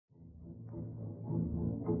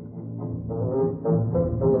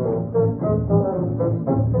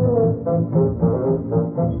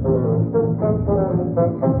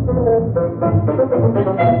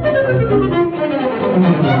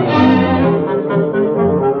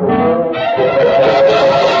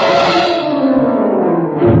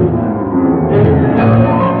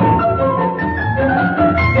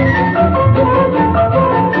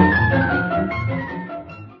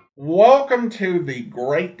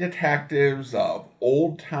great detectives of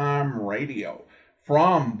old-time radio.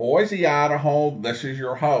 From Boise, Idaho, this is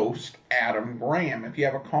your host, Adam Graham. If you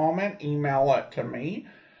have a comment, email it to me,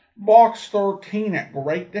 box13 at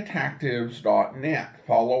greatdetectives.net.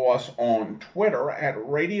 Follow us on Twitter at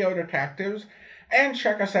Radio Detectives, and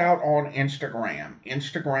check us out on Instagram,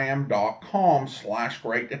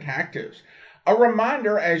 instagram.com/greatdetectives. A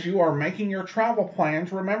reminder, as you are making your travel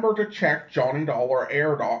plans, remember to check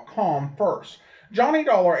JohnnyDollarAir.com first.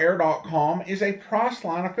 JohnnyDollarAir.com is a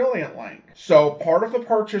Priceline affiliate link. So part of the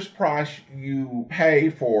purchase price you pay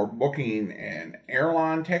for booking an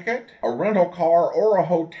airline ticket, a rental car, or a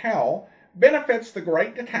hotel benefits the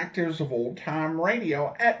great detectives of old-time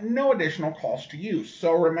radio at no additional cost to you.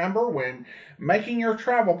 So remember, when making your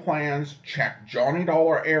travel plans, check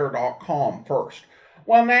JohnnyDollarAir.com first.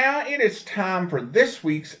 Well, now it is time for this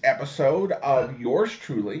week's episode of yours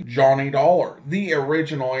truly, Johnny Dollar. The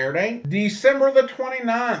original air date, December the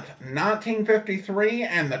 29th, 1953,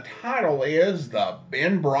 and the title is The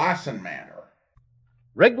Ben Bryson Matter.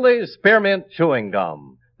 Wrigley's Spearmint Chewing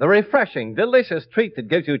Gum, the refreshing, delicious treat that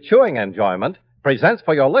gives you chewing enjoyment, presents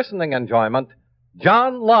for your listening enjoyment,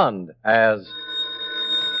 John Lund as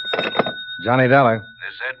Johnny Dollar.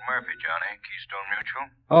 This is Ed Murphy, Johnny, Keystone Mutual.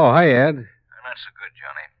 Oh, hi, Ed. Not so good,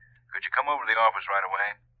 Johnny. Could you come over to the office right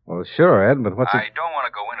away? Well, sure, Ed, but what's I don't want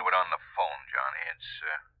to go into it on the phone, Johnny. It's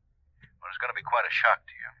going to be quite a shock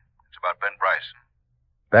to you. It's about Ben Bryson.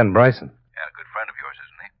 Ben Bryson? Yeah, a good friend of yours,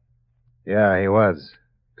 isn't he? Yeah, he was.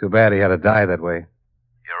 Too bad he had to die that way.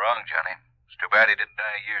 You're wrong, Johnny. It's too bad he didn't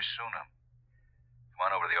die a year sooner. Come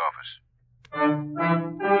on over to the office.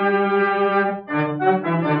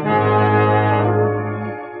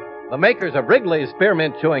 the makers of Wrigley's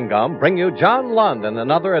Spearmint Chewing Gum bring you John Lund and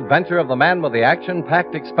another adventure of the man with the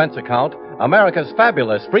action-packed expense account, America's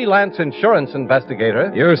fabulous freelance insurance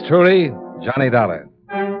investigator. Yours truly, Johnny Dollar.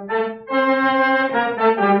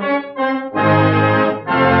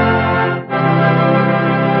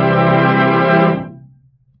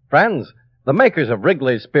 Friends, the makers of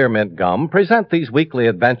Wrigley's Spearmint Gum present these weekly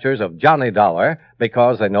adventures of Johnny Dollar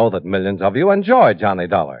because they know that millions of you enjoy Johnny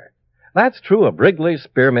Dollar. That's true of Wrigley's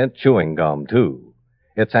Spearmint Chewing Gum, too.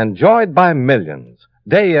 It's enjoyed by millions,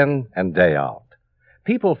 day in and day out.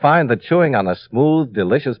 People find that chewing on a smooth,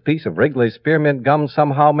 delicious piece of Wrigley's Spearmint Gum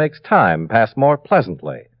somehow makes time pass more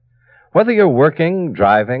pleasantly. Whether you're working,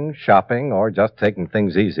 driving, shopping, or just taking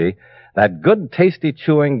things easy, that good, tasty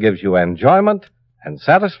chewing gives you enjoyment and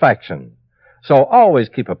satisfaction. So always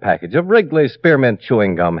keep a package of Wrigley's Spearmint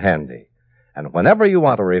Chewing Gum handy. And whenever you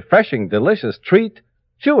want a refreshing, delicious treat,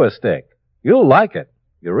 chew a stick. You'll like it.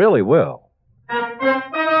 You really will.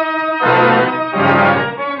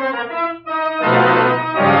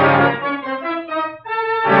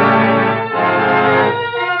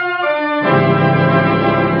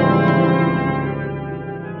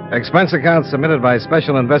 Expense account submitted by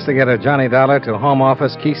Special Investigator Johnny Dollar to Home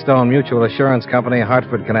Office, Keystone Mutual Assurance Company,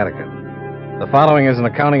 Hartford, Connecticut. The following is an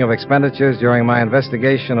accounting of expenditures during my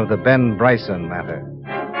investigation of the Ben Bryson matter.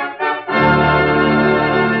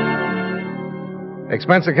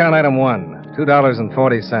 Expense account item 1,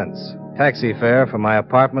 $2.40. Taxi fare from my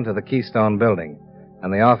apartment to the Keystone building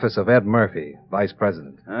and the office of Ed Murphy, Vice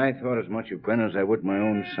President. I thought as much of Ben as I would my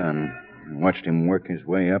own son. I watched him work his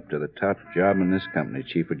way up to the top job in this company,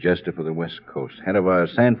 Chief Adjuster for the West Coast, head of our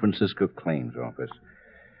San Francisco claims office.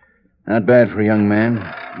 Not bad for a young man.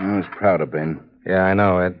 I was proud of Ben. Yeah, I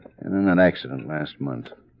know, Ed. And then that accident last month.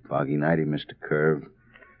 Foggy night, he missed a curve.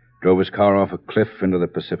 Drove his car off a cliff into the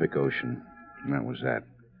Pacific Ocean. And that was that.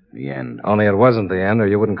 The end. Only it wasn't the end, or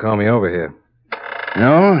you wouldn't call me over here.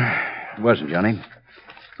 No, it wasn't, Johnny.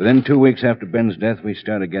 Within 2 weeks after Ben's death, we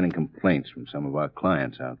started getting complaints from some of our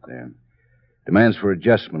clients out there. Demands for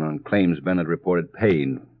adjustment on claims Ben had reported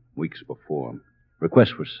paid weeks before.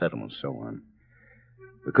 Requests for settlement, so on.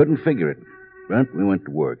 We couldn't figure it, but we went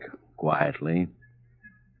to work quietly,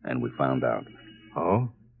 and we found out.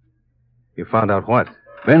 Oh? You found out what?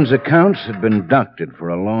 Ben's accounts had been doctored for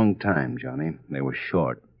a long time, Johnny. They were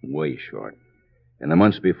short, way short. In the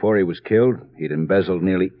months before he was killed, he'd embezzled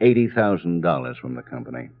nearly $80,000 from the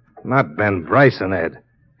company. Not Ben Bryson, Ed.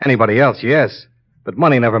 Anybody else, yes. But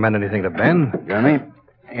money never meant anything to Ben. Johnny,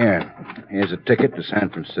 here's a ticket to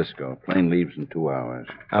San Francisco. Plane leaves in 2 hours.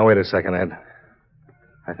 Now, wait a second, Ed.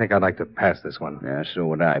 I think I'd like to pass this one. Yeah, so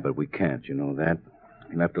would I, but we can't, you know that.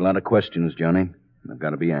 He left a lot of questions, Johnny. They've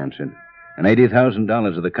got to be answered. And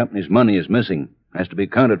 $80,000 of the company's money is missing. Has to be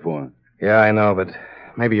accounted for. Yeah, I know, but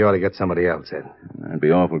maybe you ought to get somebody else, Ed. I'd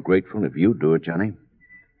be awful grateful if you'd do it, Johnny.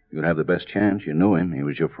 You'd have the best chance. You knew him. He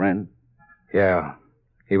was your friend. Yeah,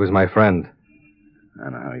 he was my friend. I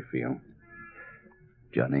know how you feel.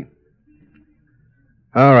 Johnny.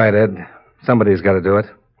 All right, Ed. Somebody's got to do it.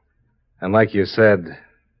 And like you said,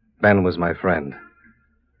 Ben was my friend.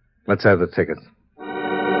 Let's have the ticket.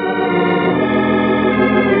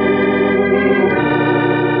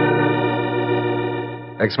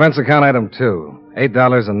 Expense account item 2,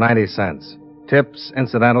 $8.90. Tips,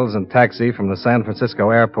 incidentals, and taxi from the San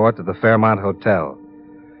Francisco airport to the Fairmont Hotel,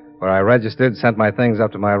 where I registered, sent my things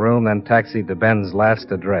up to my room, then taxied to Ben's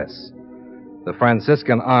last address, the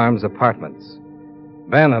Franciscan Arms Apartments.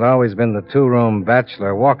 Ben had always been the two-room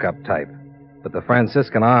bachelor walk-up type, but the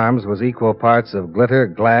Franciscan Arms was equal parts of glitter,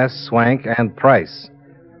 glass, swank, and price,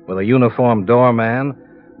 with a uniformed doorman,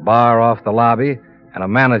 bar off the lobby, and a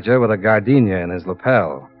manager with a gardenia in his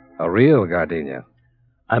lapel. A real gardenia.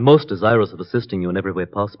 I'm most desirous of assisting you in every way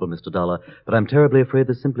possible, Mr. Dollar, but I'm terribly afraid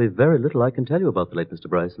there's simply very little I can tell you about the late Mr.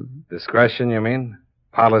 Bryson. Discretion, you mean?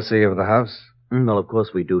 Policy of the house? Well, of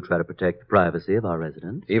course, we do try to protect the privacy of our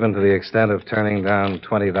residents. Even to the extent of turning down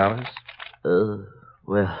 $20?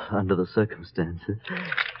 Well, under the circumstances.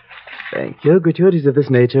 Thank you. Gratuities of this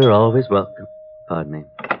nature are always welcome. Pardon me.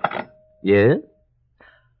 Yes?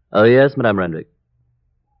 Oh, yes, Madame Rendwick.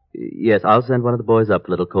 Yes, I'll send one of the boys up,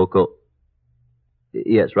 little Coco.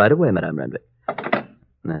 Yes, right away, Madame Rendwick.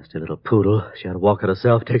 Nasty little poodle. She had to walk it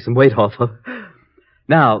herself, take some weight off her.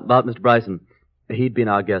 Now, about Mr. Bryson. He'd been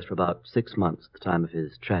our guest for about 6 months at the time of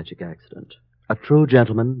his tragic accident. A true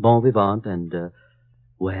gentleman, bon vivant, and,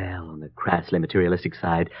 well, on the crassly materialistic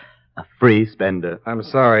side, a free spender. I'm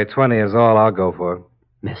sorry, 20 is all I'll go for.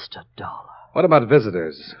 Mr. Dollar. What about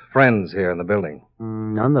visitors? Friends here in the building?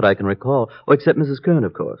 None that I can recall. Oh, except Mrs. Kern,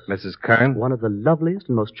 of course. Mrs. Kern? One of the loveliest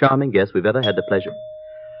and most charming guests we've ever had the pleasure.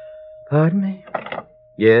 Pardon me?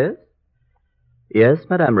 Yes? Yes,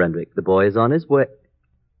 Madame Rendwick. The boy is on his way.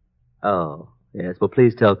 Oh, yes. Well,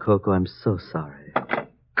 please tell Coco I'm so sorry.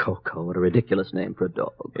 Coco, what a ridiculous name for a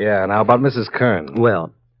dog. Yeah, now about Mrs. Kern.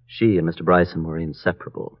 Well, she and Mr. Bryson were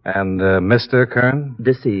inseparable. And Mr. Kern?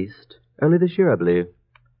 Deceased. Early this year, I believe.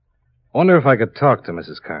 Wonder if I could talk to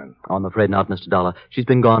Mrs. Kern. Oh, I'm afraid not, Mr. Dollar. She's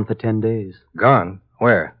been gone for 10 days. Gone?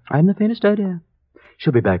 Where? I haven't the faintest idea.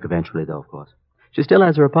 She'll be back eventually, though, of course. She still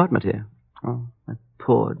has her apartment here. Oh, that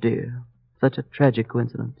poor dear. Such a tragic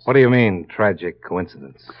coincidence. What do you mean, tragic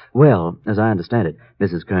coincidence? Well, as I understand it,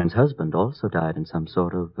 Mrs. Kern's husband also died in some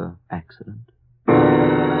sort of accident.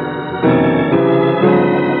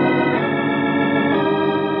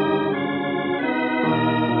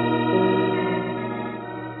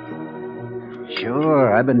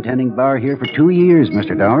 Sure, I've been tending bar here for 2 years,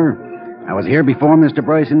 Mr. Dollar. I was here before Mr.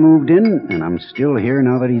 Bryson moved in, and I'm still here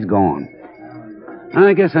now that he's gone.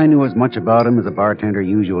 I guess I knew as much about him as a bartender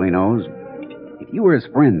usually knows. If you were his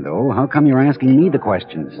friend, though, how come you're asking me the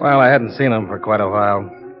questions? Well, I hadn't seen him for quite a while.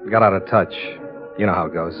 Got out of touch. You know how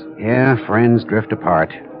it goes. Yeah, friends drift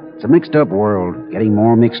apart. It's a mixed-up world, getting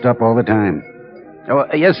more mixed up all the time. Oh,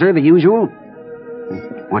 yes, sir, the usual?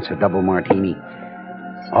 Wants a double martini.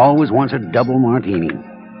 Always wants a double martini.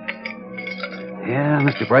 Yeah,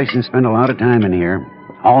 Mr. Bryson spent a lot of time in here.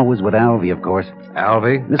 Always with Alvy, of course.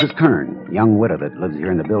 Alvy? Mrs. Kern, young widow that lives here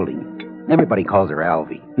in the building. Everybody calls her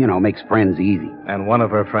Alvy. You know, makes friends easy. And one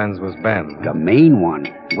of her friends was Ben. The main one.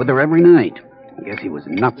 With her every night. I guess he was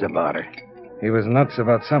nuts about her. He was nuts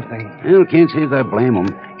about something. Well, can't say that I blame him.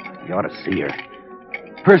 You ought to see her.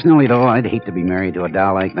 Personally, though, I'd hate to be married to a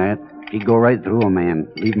doll like that. She'd go right through a man,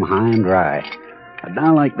 leave him high and dry. A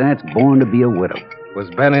doll like that's born to be a widow.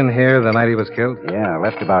 Was Ben in here the night he was killed? Yeah,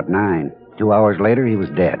 left about 9. 2 hours later, he was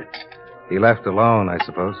dead. He left alone, I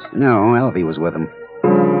suppose. No, Alvy was with him.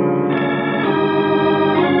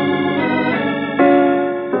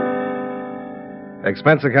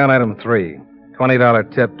 Expense account item 3.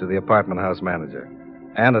 $20 tip to the apartment house manager.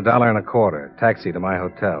 And $1.25 taxi to my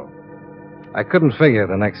hotel. I couldn't figure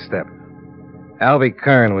the next step. Alvy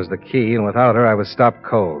Kern was the key, and without her, I was stopped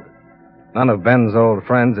cold. None of Ben's old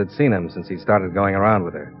friends had seen him since he started going around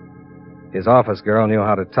with her. His office girl knew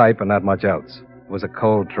how to type and not much else. It was a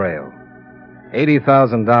cold trail.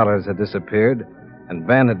 $80,000 had disappeared, and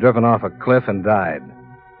Ben had driven off a cliff and died.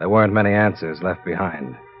 There weren't many answers left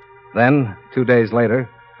behind. Then, 2 days later,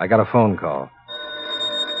 I got a phone call.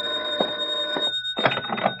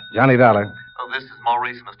 Johnny Dollar. Oh, this is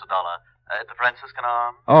Maurice, Mr. Dollar. At the Franciscan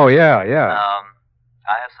Arms. Oh, yeah. I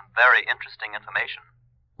have some very interesting information.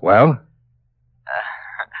 Well?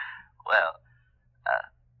 Well,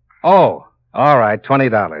 Oh, all right,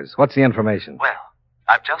 $20. What's the information? well,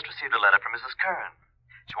 I've just received a letter from Mrs. Kern.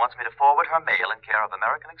 She wants me to forward her mail in care of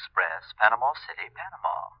American Express, Panama City,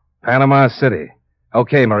 Panama. Panama City.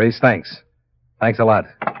 Okay, Maurice, thanks. Thanks a lot.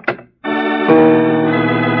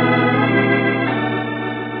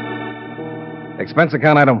 Expense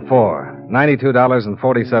account item 4,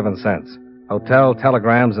 $92.47. Hotel,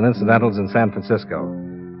 telegrams, and incidentals in San Francisco.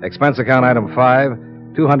 Expense account item 5,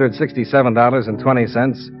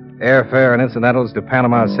 $267.20. Airfare and incidentals to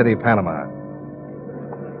Panama City, Panama.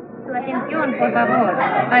 Su atención, por favor.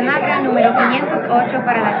 Hamaca número 508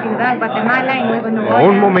 para la ciudad Guatemala y Nuevo Nuevo.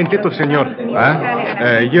 Un momentito, señor.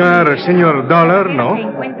 You are Senor Dollar, no?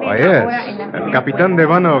 Oh, yes. El capitán de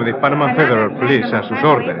Havana of the Panama Federal Police, a sus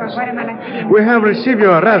órdenes. We have received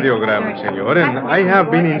your radiogram, senor, and I have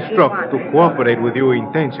been instructed to cooperate with you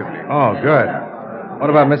intensively. Oh, good. What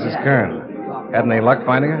about Mrs. Kern? Had any luck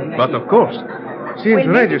finding her? But of course, she is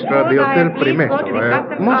registered at the Hotel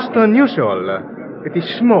Primeto. Most unusual. It is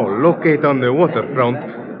small, located on the waterfront.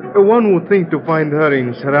 One would think to find her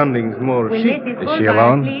in surroundings more chic. Is she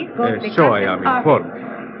alone? So I am informed.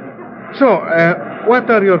 So, what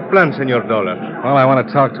are your plans, Senor Dollar? Well, I want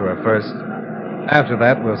to talk to her first. After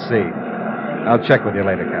that, we'll see. I'll check with you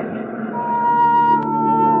later, Captain.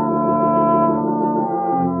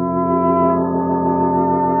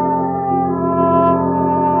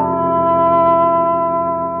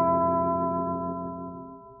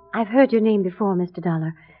 I've heard your name before, Mr.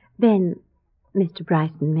 Dollar. Ben, Mr.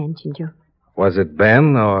 Bryson mentioned you. Was it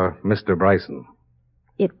Ben or Mr. Bryson?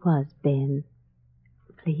 It was Ben.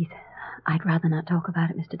 Please, I'd rather not talk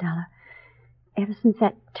about it, Mr. Dollar. Ever since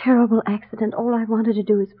that terrible accident, all I wanted to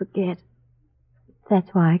do is forget.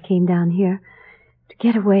 That's why I came down here, to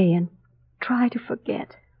get away and try to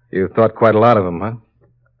forget. You thought quite a lot of him, huh?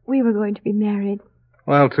 We were going to be married.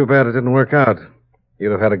 Well, too bad it didn't work out.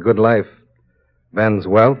 You'd have had a good life. Ben's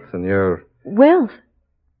wealth and your... Wealth?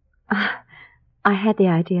 I had the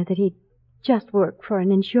idea that he'd just work for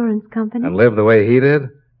an insurance company. And live the way he did?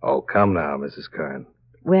 Oh, come now, Mrs. Kern.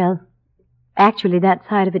 Well, actually, that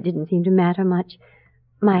side of it didn't seem to matter much.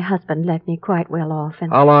 My husband left me quite well off,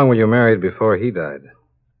 and... How long were you married before he died?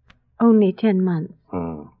 Only 10 months.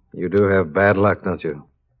 You do have bad luck, don't you?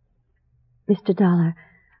 Mr. Dollar,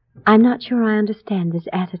 I'm not sure I understand this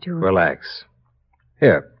attitude. Relax.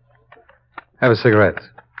 Here. Have a cigarette.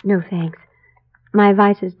 No, thanks. My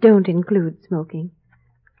vices don't include smoking.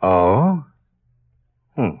 Oh?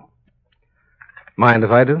 Mind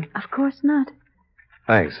if I do? Of course not.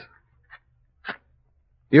 Thanks.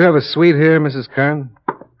 You have a suite here, Mrs. Kern?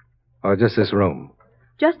 Or just this room?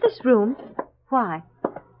 Just this room? Why?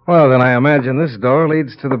 Well, then I imagine this door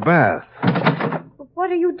leads to the bath.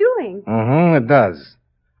 What are you doing? It does.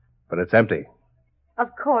 But it's empty. Of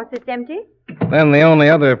course it's empty. Then the only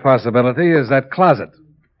other possibility is that closet.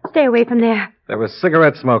 Stay away from there. There was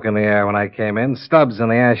cigarette smoke in the air when I came in, stubs in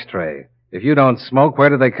the ashtray. If you don't smoke, where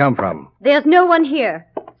did they come from? There's no one here.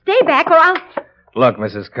 Stay back or I'll... Look,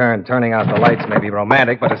 Mrs. Kern, turning out the lights may be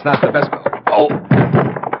romantic, but it's not the best... Oh!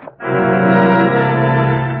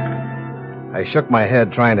 I shook my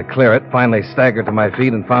head trying to clear it, finally staggered to my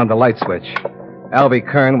feet and found the light switch. Albie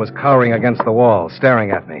Kern was cowering against the wall,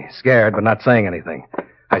 staring at me, scared but not saying anything.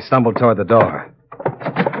 I stumbled toward the door.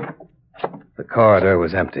 The corridor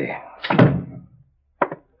was empty.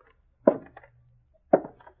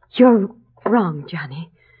 You're wrong, Johnny.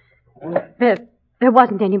 There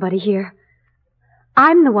wasn't anybody here.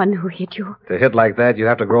 I'm the one who hit you. To hit like that, you'd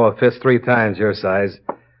have to grow a fist 3 times your size.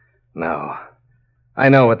 No. I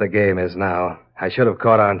know what the game is now. I should have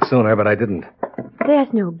caught on sooner, but I didn't.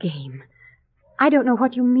 There's no game. I don't know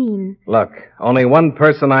what you mean. Look, only one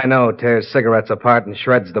person I know tears cigarettes apart and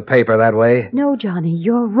shreds the paper that way. No, Johnny,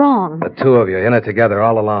 you're wrong. The two of you in it together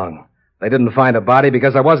all along. They didn't find a body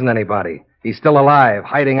because there wasn't anybody. He's still alive,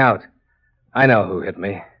 hiding out. I know who hit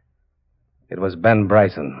me. It was Ben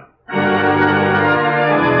Bryson.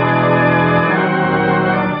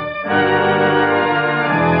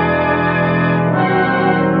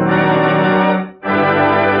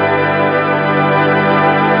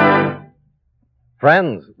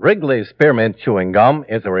 Friends, Wrigley's Spearmint Chewing Gum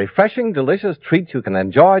is a refreshing, delicious treat you can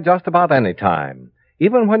enjoy just about any time.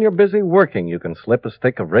 Even when you're busy working, you can slip a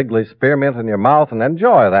stick of Wrigley's Spearmint in your mouth and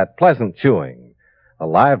enjoy that pleasant chewing. The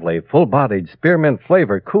lively, full-bodied spearmint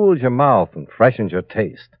flavor cools your mouth and freshens your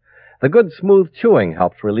taste. The good, smooth chewing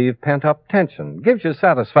helps relieve pent-up tension, gives you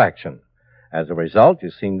satisfaction. As a result,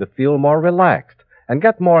 you seem to feel more relaxed and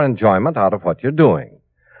get more enjoyment out of what you're doing.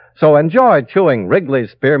 So enjoy chewing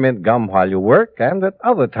Wrigley's Spearmint Gum while you work and at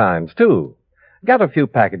other times, too. Get a few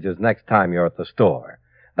packages next time you're at the store.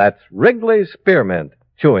 That's Wrigley's Spearmint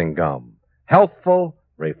Chewing Gum. Healthful,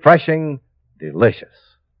 refreshing, delicious.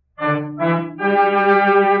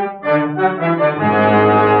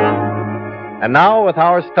 And now, with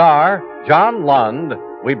our star, John Lund,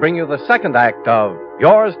 we bring you the second act of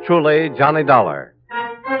Yours Truly, Johnny Dollar.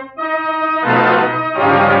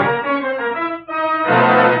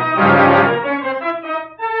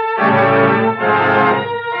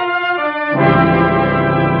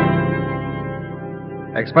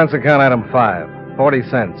 Expense account item 5, 40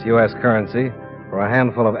 cents U.S. currency for a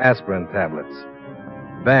handful of aspirin tablets.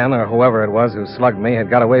 Ben, or whoever it was who slugged me,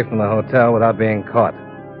 had got away from the hotel without being caught.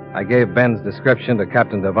 I gave Ben's description to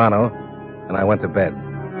Captain Devano, and I went to bed.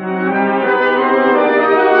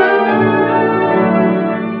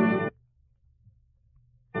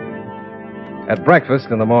 At breakfast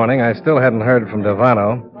in the morning, I still hadn't heard from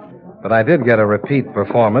Devano, but I did get a repeat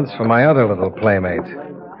performance from my other little playmate.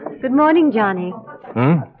 Good morning, Johnny.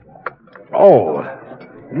 Oh,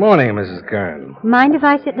 good morning, Mrs. Kern. Mind if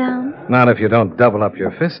I sit down? Not if you don't double up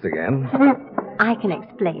your fist again. I can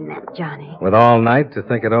explain that, Johnny. With all night to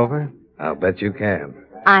think it over? I'll bet you can.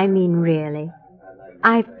 I mean, really.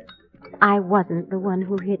 I wasn't the one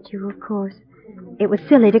who hit you, of course. It was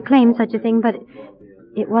silly to claim such a thing, but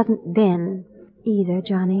it wasn't Ben either,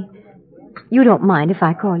 Johnny. You don't mind if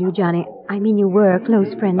I call you Johnny. I mean, you were a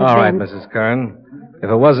close friend of All right, Ben's. Mrs. Kern. If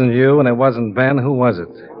it wasn't you and it wasn't Ben, who was it?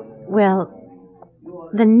 Well,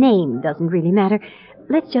 the name doesn't really matter.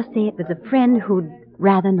 Let's just say it was a friend who'd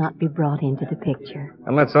rather not be brought into the picture.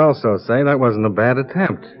 And let's also say that wasn't a bad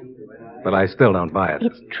attempt. But I still don't buy it.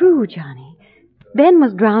 It's true, Johnny. Ben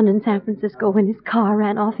was drowned in San Francisco when his car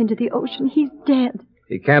ran off into the ocean. He's dead.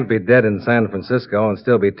 He can't be dead in San Francisco and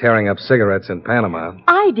still be tearing up cigarettes in Panama.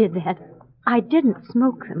 I did that. I didn't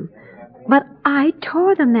smoke them. But I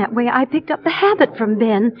tore them that way. I picked up the habit from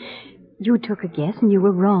Ben. You took a guess and you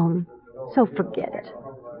were wrong. So forget it.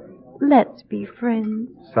 Let's be friends.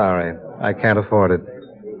 Sorry, I can't afford it.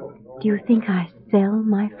 Do you think I sell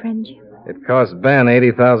my friendship? It cost Ben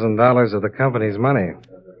 $80,000 of the company's money.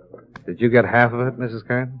 Did you get half of it, Mrs.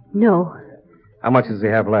 Kern? No. How much does he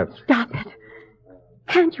have left? Stop it.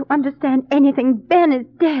 Can't you understand anything? Ben is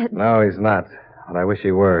dead. No, he's not. But I wish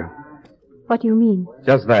he were. What do you mean?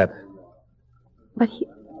 Just that. But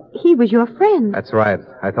he was your friend. That's right.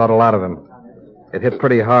 I thought a lot of him. It hit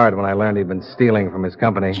pretty hard when I learned he'd been stealing from his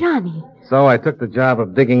company. Johnny. So I took the job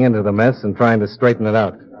of digging into the mess and trying to straighten it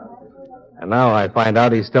out. And now I find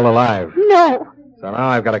out he's still alive. No. So now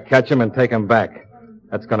I've got to catch him and take him back.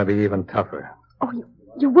 That's going to be even tougher. Oh,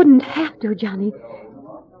 you wouldn't have to, Johnny.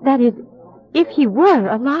 That is, if he were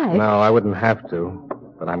alive. No, I wouldn't have to.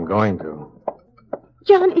 But I'm going to.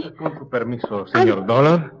 Johnny. Con su permiso, Senor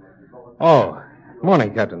Dollar. Oh,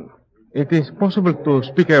 morning, Captain. It is possible to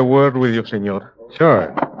speak a word with you, Senor.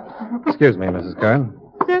 Sure. Excuse me, Mrs. Kern.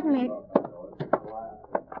 Certainly.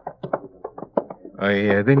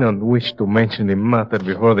 I did not wish to mention the matter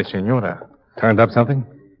before the Senora. Turned up something?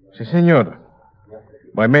 Si, Senor.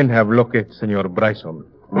 My men have located Senor Bryson.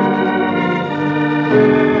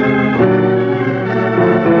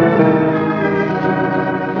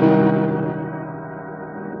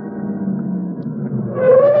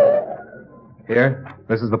 Here?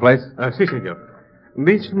 This is the place? Si, Senor.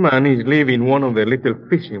 This man is living in one of the little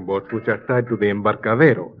fishing boats which are tied to the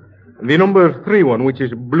embarcadero. The number 3 one, which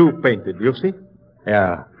is blue painted, you see?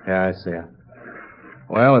 Yeah, I see it.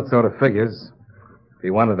 Well, it sort of figures. If he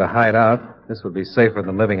wanted to hide out, this would be safer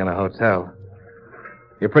than living in a hotel.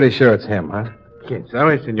 You're pretty sure it's him, huh? Quien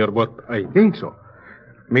sabe, Senor, but I think so.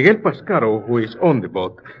 Miguel Pascaro, who is on the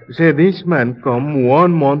boat, said this man come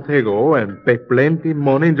 1 month ago and paid plenty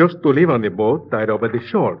money just to live on the boat tied up at the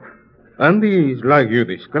shore. And he's like you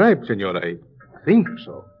described, Senor. I think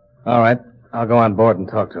so. All right. I'll go on board and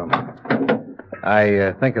talk to him.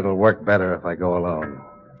 I think it'll work better if I go alone.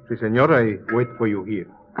 Si, Senor, I wait for you here.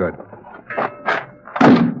 Good.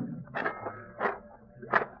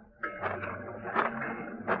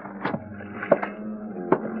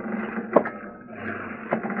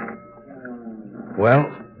 Well?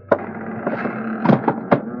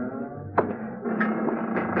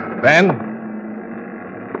 Ben?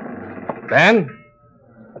 Ben?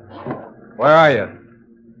 Where are you?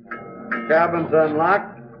 Cabin's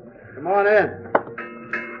unlocked. Come on in.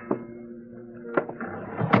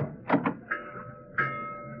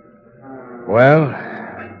 Well,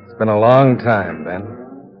 it's been a long time, Ben.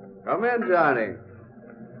 Come in, Johnny.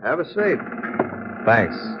 Have a seat.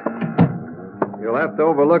 Thanks. You'll have to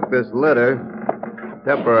overlook this litter.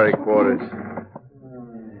 Temporary quarters.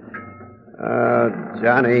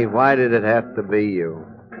 Johnny, why did it have to be you?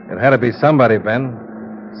 It had to be somebody, Ben.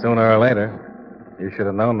 Sooner or later. You should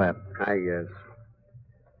have known that. I guess.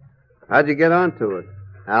 How'd you get onto it?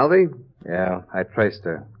 Alvy? Yeah, I traced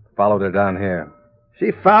her. Followed her down here.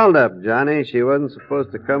 She fouled up, Johnny. She wasn't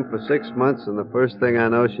supposed to come for 6 months, and the first thing I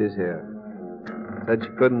know, she's here. Said she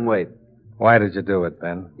couldn't wait. Why did you do it,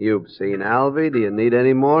 Ben? You've seen Alvy. Do you need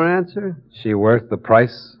any more answer? She worth the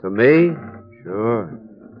price? To me? Sure.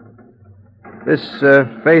 This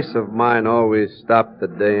face of mine always stopped the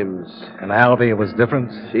dames. And Alvy was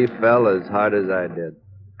different? She fell as hard as I did.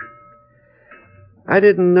 I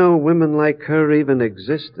didn't know women like her even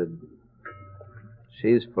existed.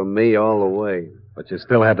 She's for me all the way. But you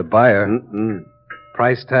still had to buy her. Mm-mm.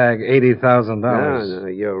 Price tag $80,000. No,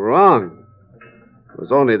 you're wrong. It was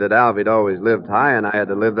only that Alvy'd always lived high, and I had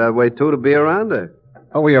to live that way, too, to be around her.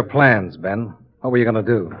 What were your plans, Ben? What were you going to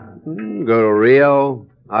do? Go to Rio,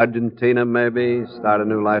 Argentina, maybe, start a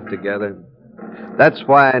new life together. That's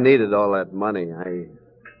why I needed all that money. I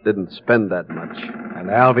didn't spend that much. And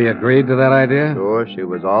Alvy agreed to that idea? Sure, she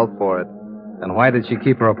was all for it. Then why did she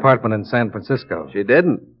keep her apartment in San Francisco? She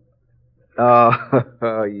didn't. Oh,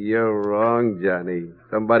 you're wrong, Johnny.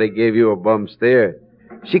 Somebody gave you a bum steer.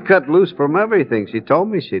 She cut loose from everything. She told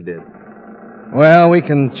me she did. Well, we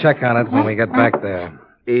can check on it when we get back there.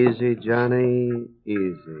 Easy, Johnny,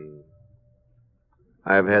 easy.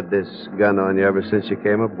 I've had this gun on you ever since you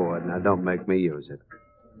came aboard. Now, don't make me use it.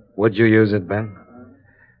 Would you use it, Ben?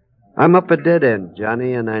 I'm up a dead end,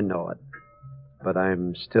 Johnny, and I know it. But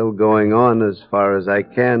I'm still going on as far as I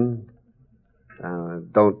can.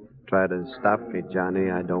 Don't try to stop me, Johnny.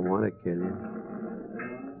 I don't want to kill you.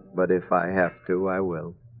 But if I have to, I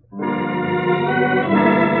will.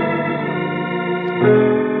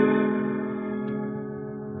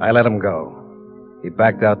 I let him go. He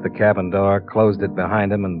backed out the cabin door, closed it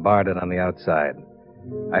behind him, and barred it on the outside.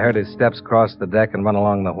 I heard his steps cross the deck and run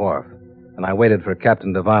along the wharf, and I waited for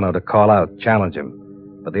Captain Devano to call out, challenge him.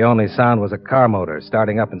 But the only sound was a car motor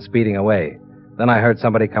starting up and speeding away. Then I heard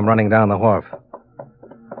somebody come running down the wharf.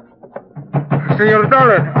 Senor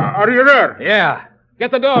Dollar, are you there? Yeah.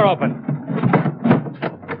 Get the door open.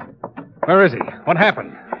 Where is he? What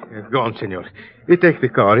happened? Gone, senor. Take the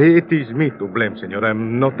car. It is me to blame, senor.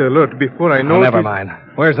 I'm not alert before I know... Oh, never mind.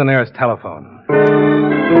 Where's the nearest telephone?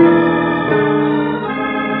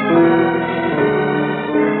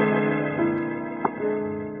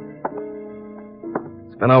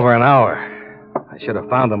 It's been over an hour. I should have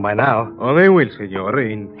found them by now. Oh, they will, senor.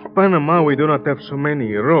 In Panama, we do not have so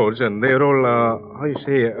many roads, and they're all,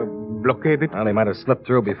 blockaded. Well, he might have slipped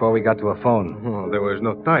through before we got to a phone. Oh, there was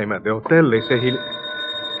no time at the hotel. They say he...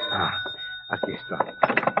 Aquí está.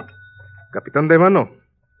 Capitán Devano.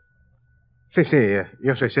 Sí,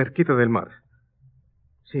 yo soy cerquita del mar.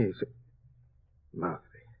 Sí. Madre.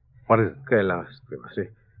 What is it? Qué lástima, sí.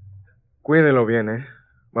 Cuídelo bien, ¿eh?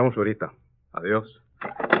 Vamos ahorita. Adiós.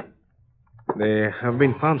 They have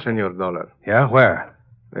been found, Senor Dollar. Yeah? Where?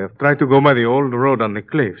 They have tried to go by the old road on the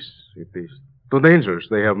cliffs. It is too dangerous.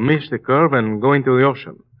 They have missed the curve and go into the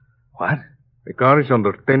ocean. What? The car is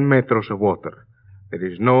under 10 meters of water. There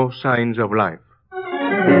is no signs of life.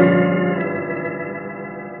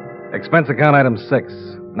 Expense account item 6,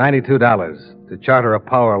 $92 to charter a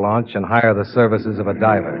power launch and hire the services of a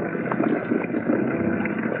diver.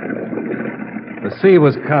 The sea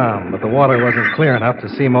was calm, but the water wasn't clear enough to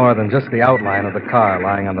see more than just the outline of the car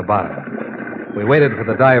lying on the bottom. We waited for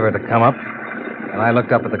the diver to come up, and I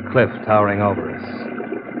looked up at the cliff towering over us.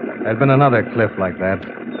 There'd been another cliff like that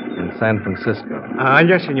in San Francisco.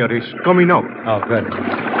 Yes, senor. It's coming up. Oh, good.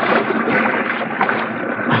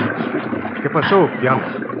 ¿Qué pasó, Piano?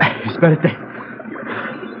 Espérate.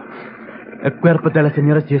 El cuerpo de la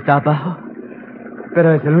señora sí está abajo,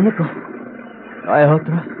 pero es el único. No hay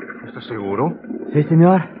otro. ¿Estás seguro? Sí,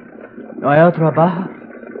 señor. No hay otro abajo.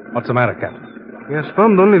 What's the matter, Captain? He has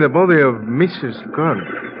found only the body of Mrs. Kern.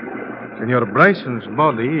 Senor Bryson's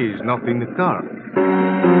body is not in the car.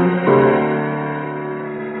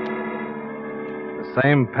 The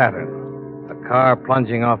same pattern. A car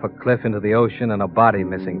plunging off a cliff into the ocean and a body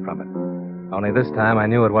missing from it. Only this time I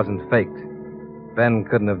knew it wasn't faked. Ben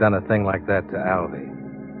couldn't have done a thing like that to Alvy.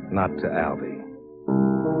 Not to Alvy.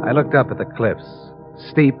 I looked up at the cliffs.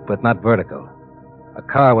 Steep, but not vertical. A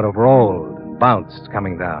car would have rolled and bounced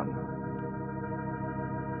coming down.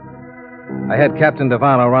 I had Captain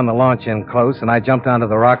Devano run the launch in close, and I jumped onto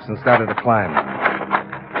the rocks and started to climb.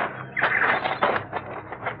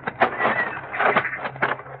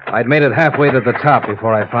 I'd made it halfway to the top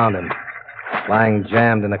before I found him, lying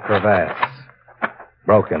jammed in a crevasse,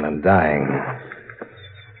 broken and dying.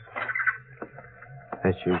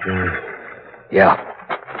 That's you, Johnny? Yeah.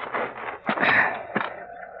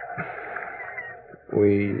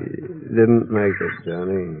 We didn't make it,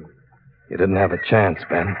 Johnny. You didn't have a chance,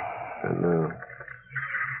 Ben. I know.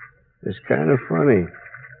 It's kind of funny.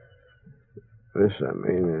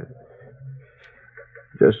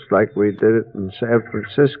 Just like we did it in San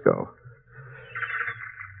Francisco.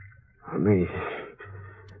 Only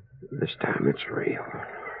this time it's real.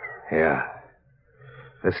 Yeah.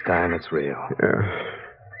 This time it's real. Yeah.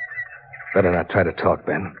 Better not try to talk,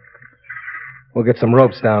 Ben. We'll get some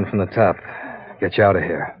ropes down from the top. Get you out of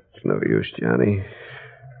here. It's no use, Johnny.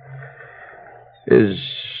 Is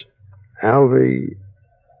Alvy...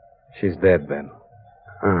 She's dead, Ben.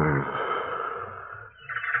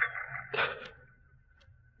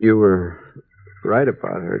 You were right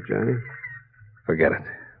about her, Johnny. Forget it.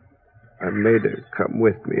 I made her come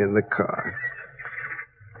with me in the car.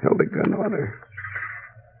 Held a gun on her.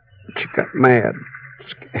 She got mad,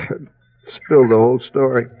 scared, spilled the whole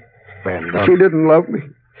story. Ben, She didn't love me.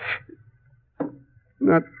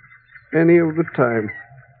 Not any of the time.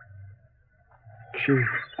 She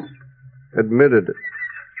admitted it.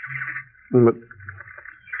 But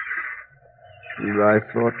I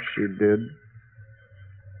thought she did.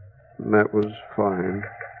 And that was fine.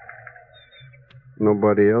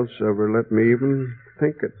 Nobody else ever let me even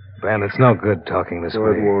think it. Ben, it's no good talking this So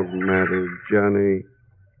way. it won't matter, Johnny.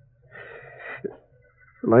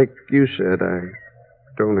 Like you said, I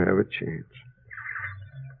don't have a chance.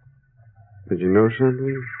 But you know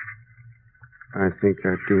something? I think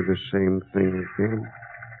I'd do the same thing again.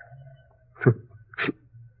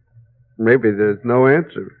 Maybe there's no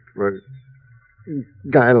answer for a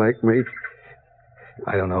guy like me.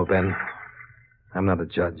 I don't know, Ben. I'm not a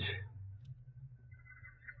judge.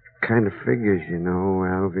 Kind of figures, you know,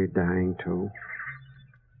 Alvy dying too.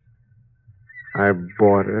 I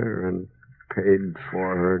bought her and paid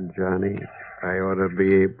for her, Johnny. I ought to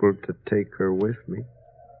be able to take her with me.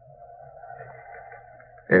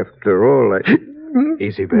 After all, I...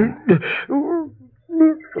 Easy, Ben.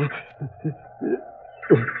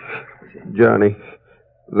 Johnny,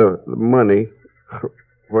 the money,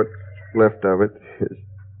 what's left of it, is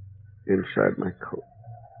inside my coat.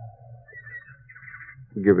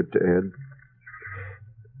 Give it to Ed.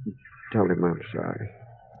 Tell him I'm sorry.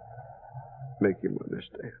 Make him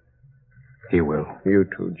understand. He will. You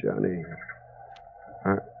too, Johnny.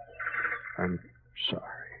 I'm sorry.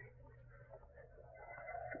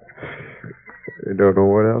 I don't know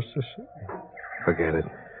what else to say. Forget it.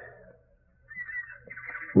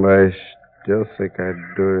 But I still think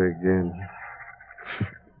I'd do it again.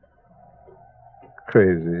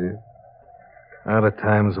 Crazy. Out of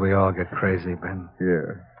times we all get crazy, Ben.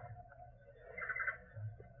 Yeah.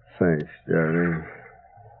 Thanks, Johnny.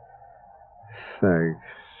 Thanks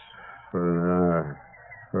for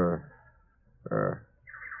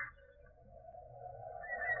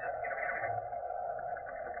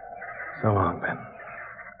So long, Ben.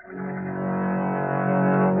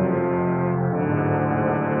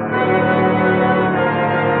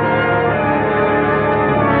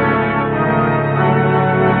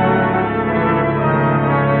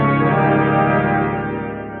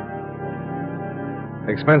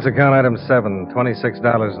 Expense account item 7,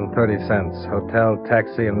 $26.30. Hotel,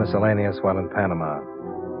 taxi, and miscellaneous while in Panama.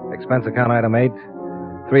 Expense account item 8,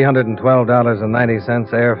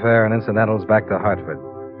 $312.90. Airfare and incidentals back to Hartford.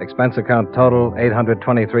 Expense account total,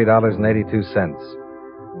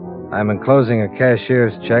 $823.82. I'm enclosing a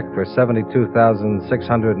cashier's check for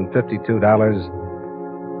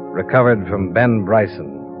 $72,652 recovered from Ben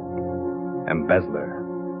Bryson, embezzler.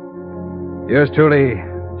 Yours truly,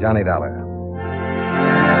 Johnny Dollar.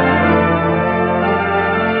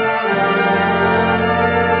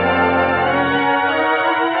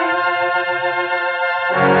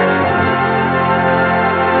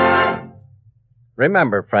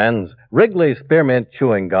 Remember, friends, Wrigley's Spearmint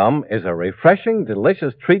Chewing Gum is a refreshing,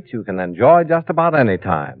 delicious treat you can enjoy just about any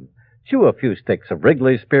time. Chew a few sticks of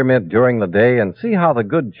Wrigley's Spearmint during the day and see how the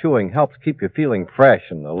good chewing helps keep you feeling fresh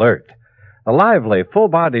and alert. The lively,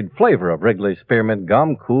 full-bodied flavor of Wrigley's Spearmint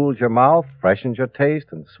Gum cools your mouth, freshens your taste,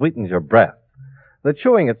 and sweetens your breath. The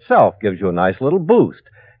chewing itself gives you a nice little boost,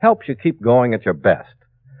 helps you keep going at your best.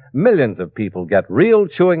 Millions of people get real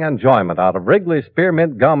chewing enjoyment out of Wrigley's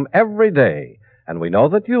Spearmint Gum every day. And we know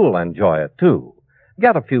that you'll enjoy it, too.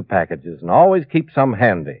 Get a few packages and always keep some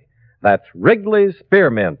handy. That's Wrigley's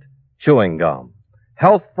Spearmint Chewing Gum.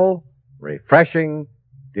 Healthful, refreshing,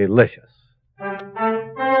 delicious.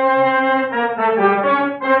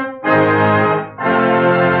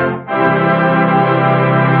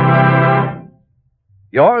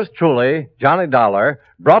 Yours truly, Johnny Dollar,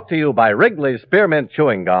 brought to you by Wrigley's Spearmint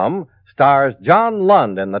Chewing Gum, stars John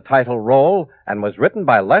Lund in the title role and was written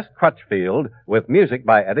by Les Crutchfield with music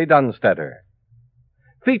by Eddie Dunstetter.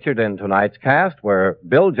 Featured in tonight's cast were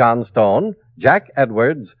Bill Johnstone, Jack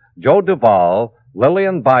Edwards, Joe Duvall,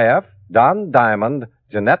 Lillian Baeff, Don Diamond,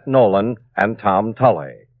 Jeanette Nolan, and Tom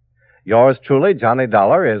Tully. Yours truly, Johnny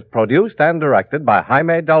Dollar, is produced and directed by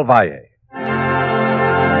Jaime Del Valle.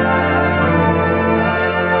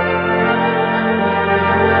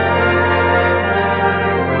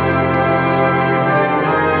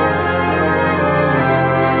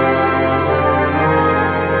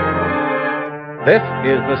 This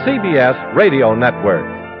is the CBS Radio Network.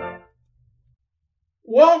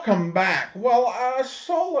 Welcome back. Well, a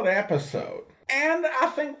solid episode. And I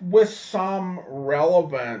think with some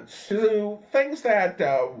relevance to things that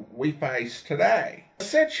we face today. The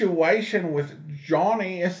situation with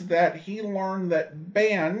Johnny is that he learned that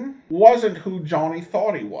Ben wasn't who Johnny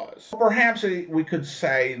thought he was. Perhaps we could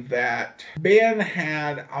say that Ben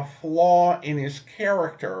had a flaw in his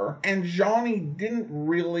character, and Johnny didn't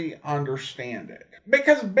really understand it.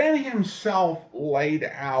 Because Ben himself laid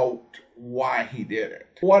out why he did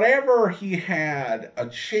it. Whatever he had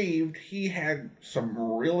achieved, he had some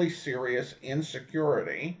really serious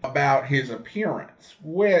insecurity about his appearance,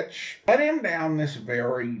 which led him down this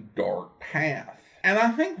very dark path. And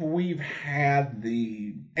I think we've had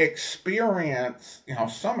the experience,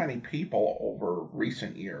 so many people over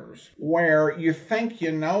recent years, where you think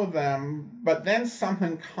you know them, but then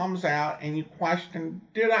something comes out and you question,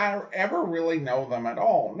 did I ever really know them at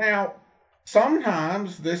all? Now,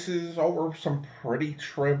 sometimes this is over some pretty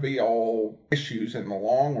trivial issues in the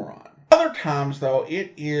long run. Other times, though,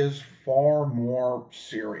 it is far more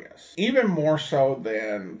serious. Even more so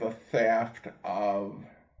than the theft of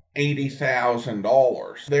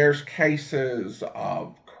 $80,000. There's cases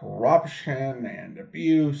of corruption and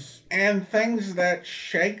abuse and things that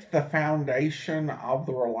shake the foundation of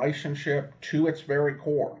the relationship to its very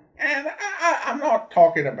core. And I'm not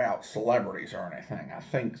talking about celebrities or anything. I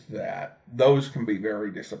think that those can be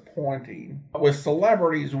very disappointing. With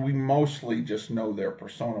celebrities, we mostly just know their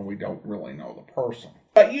persona. We don't really know the person.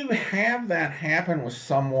 But you have that happen with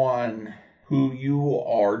someone who you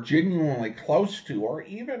are genuinely close to, or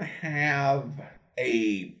even have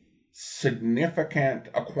a significant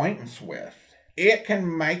acquaintance with. It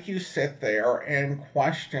can make you sit there and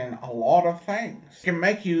question a lot of things. It can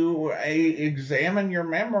make you examine your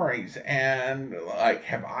memories and,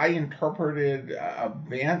 have I interpreted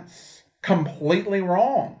events completely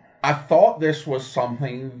wrong? I thought this was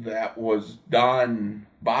something that was done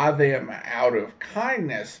by them out of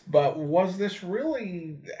kindness, but was this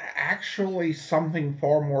really actually something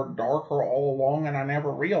far more darker all along and I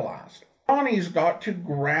never realized it? Johnny's got to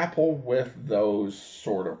grapple with those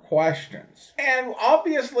sort of questions. And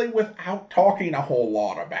obviously without talking a whole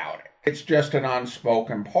lot about it. It's just an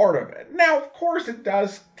unspoken part of it. Now, of course, it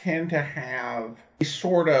does tend to have a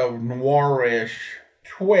sort of noirish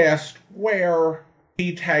twist where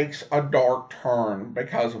he takes a dark turn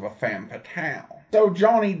because of a femme fatale. So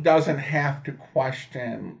Johnny doesn't have to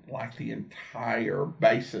question the entire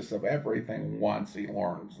basis of everything once he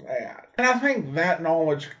learns that. And I think that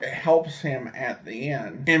knowledge helps him at the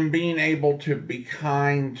end in being able to be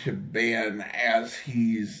kind to Ben as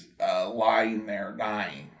he's lying there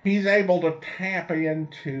dying. He's able to tap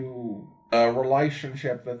into a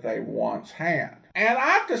relationship that they once had. And I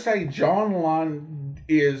have to say, John Lund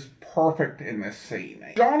is perfect in this scene.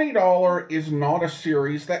 Johnny Dollar is not a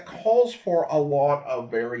series that calls for a lot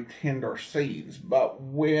of very tender scenes, but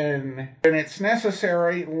when it's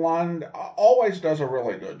necessary, Lund always does a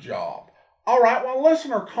really good job. All right, well,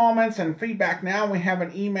 listener comments and feedback now. We have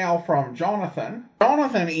an email from Jonathan.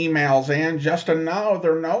 Jonathan emails in just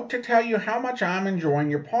another note to tell you how much I'm enjoying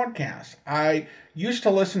your podcast. I used to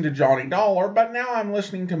listen to Johnny Dollar, but now I'm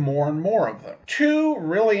listening to more and more of them. Two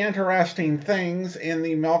really interesting things in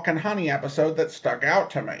the Milk and Honey episode that stuck out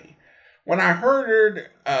to me. When I heard,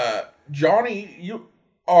 Johnny, you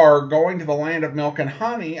are going to the land of milk and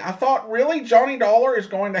honey, I thought, really, Johnny Dollar is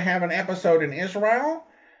going to have an episode in Israel?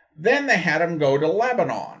 Then they had him go to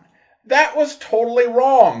Lebanon. That was totally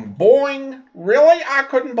wrong. Boing. Really? I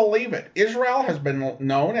couldn't believe it. Israel has been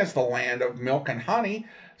known as the land of milk and honey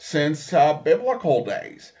since biblical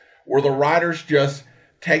days. Were the writers just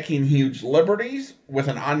taking huge liberties with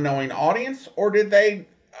an unknowing audience, or did they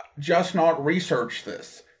just not research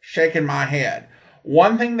this? Shaking my head.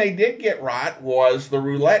 One thing they did get right was the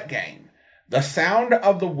roulette game. The sound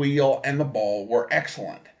of the wheel and the ball were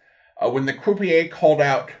excellent. When the croupier called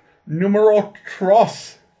out, Numero trois,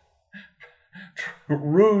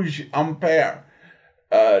 rouge impair,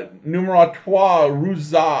 numero trois,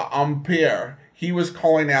 rouge impair, he was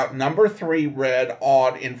calling out number 3 red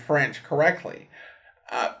odd in French correctly.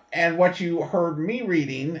 And what you heard me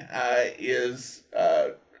reading is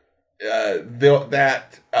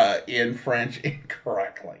that in French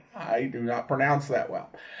incorrectly. I do not pronounce that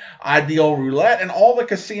well. I deal roulette and all the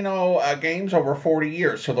casino games over 40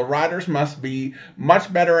 years, so the writers must be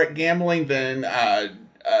much better at gambling than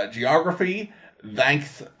geography.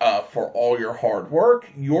 Thanks for all your hard work.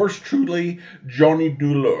 Yours truly, Johnny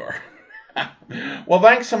Dollar. Well,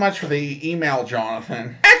 thanks so much for the email,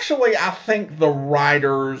 Jonathan. Actually, I think the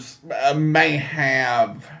writers may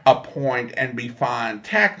have a point and be fine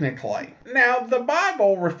technically. Now, the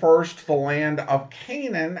Bible refers to the land of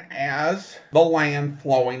Canaan as the land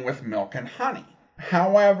flowing with milk and honey.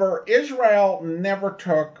 However, Israel never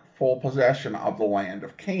took full possession of the land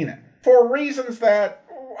of Canaan for reasons that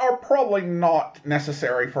are probably not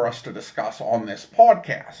necessary for us to discuss on this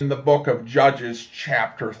podcast. In the book of Judges,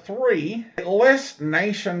 chapter 3, it lists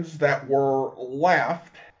nations that were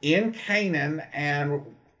left in Canaan and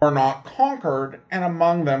were not conquered, and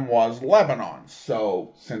among them was Lebanon.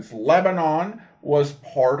 So, since Lebanon was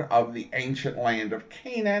part of the ancient land of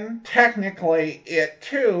Canaan, technically it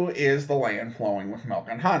too is the land flowing with milk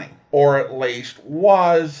and honey, or at least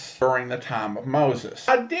was during the time of Moses.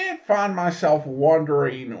 I did find myself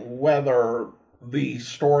wondering whether the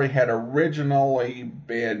story had originally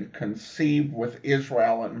been conceived with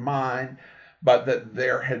Israel in mind, but that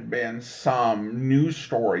there had been some news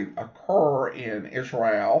story occur in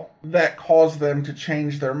Israel that caused them to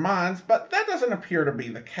change their minds, but that doesn't appear to be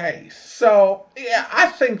the case. So, yeah, I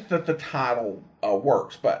think that the title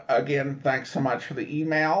works, but again, thanks so much for the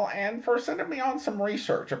email and for sending me on some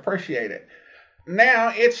research. Appreciate it.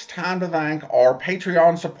 Now it's time to thank our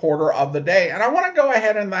Patreon supporter of the day, and I want to go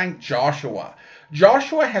ahead and thank Joshua.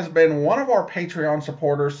 Joshua has been one of our Patreon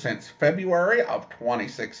supporters since February of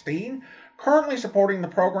 2016, currently supporting the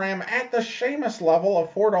program at the Seamus level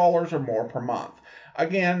of $4 or more per month.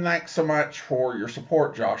 Again, thanks so much for your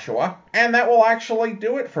support, Joshua. And that will actually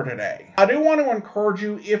do it for today. I do want to encourage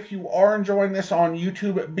you, if you are enjoying this on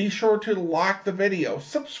YouTube, be sure to like the video,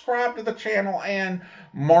 subscribe to the channel, and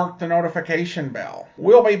mark the notification bell.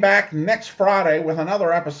 We'll be back next Friday with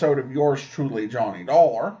another episode of yours truly, Johnny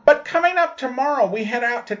Dollar. But coming up tomorrow, we head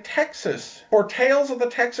out to Texas for Tales of the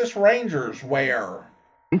Texas Rangers, where...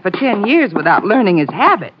 For 10 years without learning his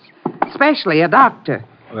habits, especially a doctor.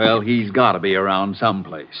 Well, he's got to be around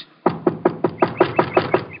someplace.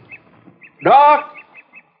 Doc!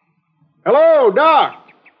 Hello, Doc!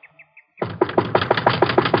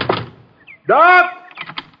 Doc!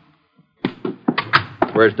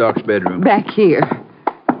 Where's Doc's bedroom? Back here.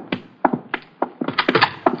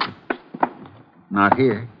 Not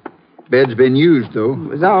here. Bed's been used, though. It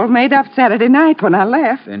was all made up Saturday night when I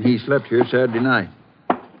left. And he slept here Saturday night.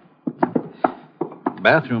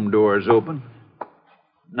 Bathroom door's open.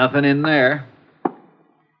 Nothing in there.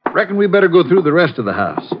 Reckon we better go through the rest of the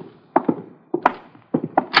house.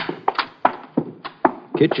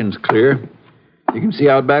 Kitchen's clear. You can see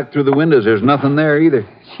out back through the windows. There's nothing there either.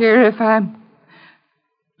 Sheriff,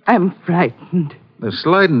 I'm frightened. The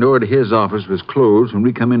sliding door to his office was closed when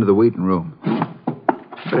we come into the waiting room.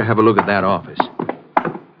 Better have a look at that office.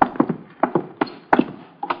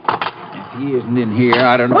 If he isn't in here,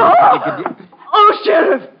 I don't know. Oh,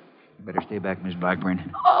 Sheriff! You better stay back, Miss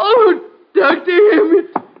Blackburn. Oh, Dr.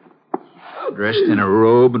 Emmett. Dressed in a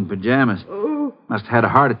robe and pajamas. Oh. Must have had a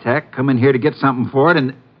heart attack, come in here to get something for it,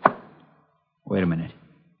 and... Wait a minute.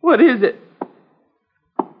 What is it?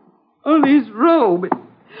 On his robe.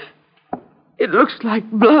 It looks like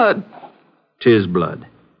blood. 'Tis blood.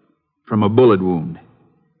 From a bullet wound.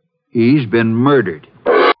 He's been murdered.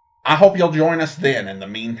 I hope you'll join us then. In the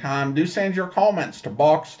meantime, do send your comments to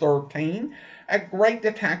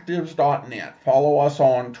box13@greatdetectives.net. Follow us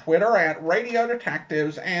on Twitter at Radio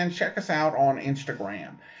Detectives and check us out on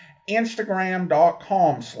Instagram.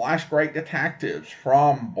 Instagram.com/greatdetectives.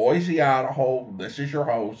 From Boise, Idaho, this is your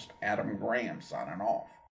host, Adam Graham, signing off.